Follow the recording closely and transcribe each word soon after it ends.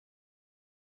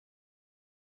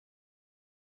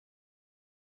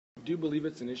Do you believe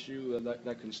it's an issue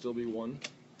that can still be won?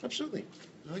 Absolutely.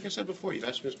 Like I said before, you've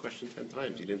asked me this question 10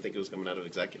 times. You didn't think it was coming out of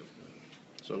executive.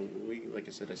 So like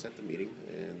I said, I set the meeting,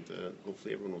 and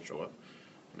hopefully everyone will show up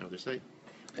and have their say.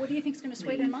 What do you think is going to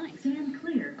sway their minds? Stand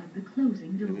clear of the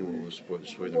closing doors. Maybe we'll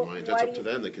destroy their minds. That's up to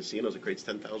them. The casinos, it creates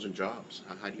 10,000 jobs.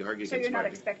 How do you argue So against you're not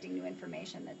marketing? expecting new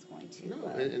information that's going to... No,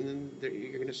 and then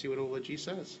you're going to see what OLG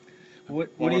says. What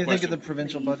One do more you think of question. the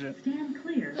provincial budget? Stand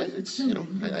clear of the It's, closing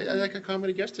doors. like I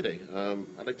commented yesterday,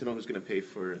 I'd like to know who's going to pay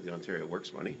for the Ontario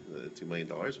Works money, the $2 million.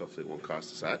 Hopefully it won't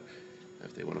cost us that.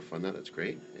 If they want to fund that, that's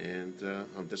great. And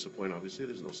I'm disappointed, obviously,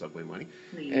 there's no subway money.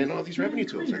 And all these revenue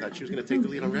tools. I thought she was going to take the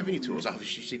lead on revenue tools.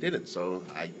 Obviously, she didn't. So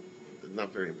I'm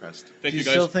not very impressed. Thank Do you you,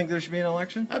 guys. still think there should be an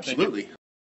election? Absolutely.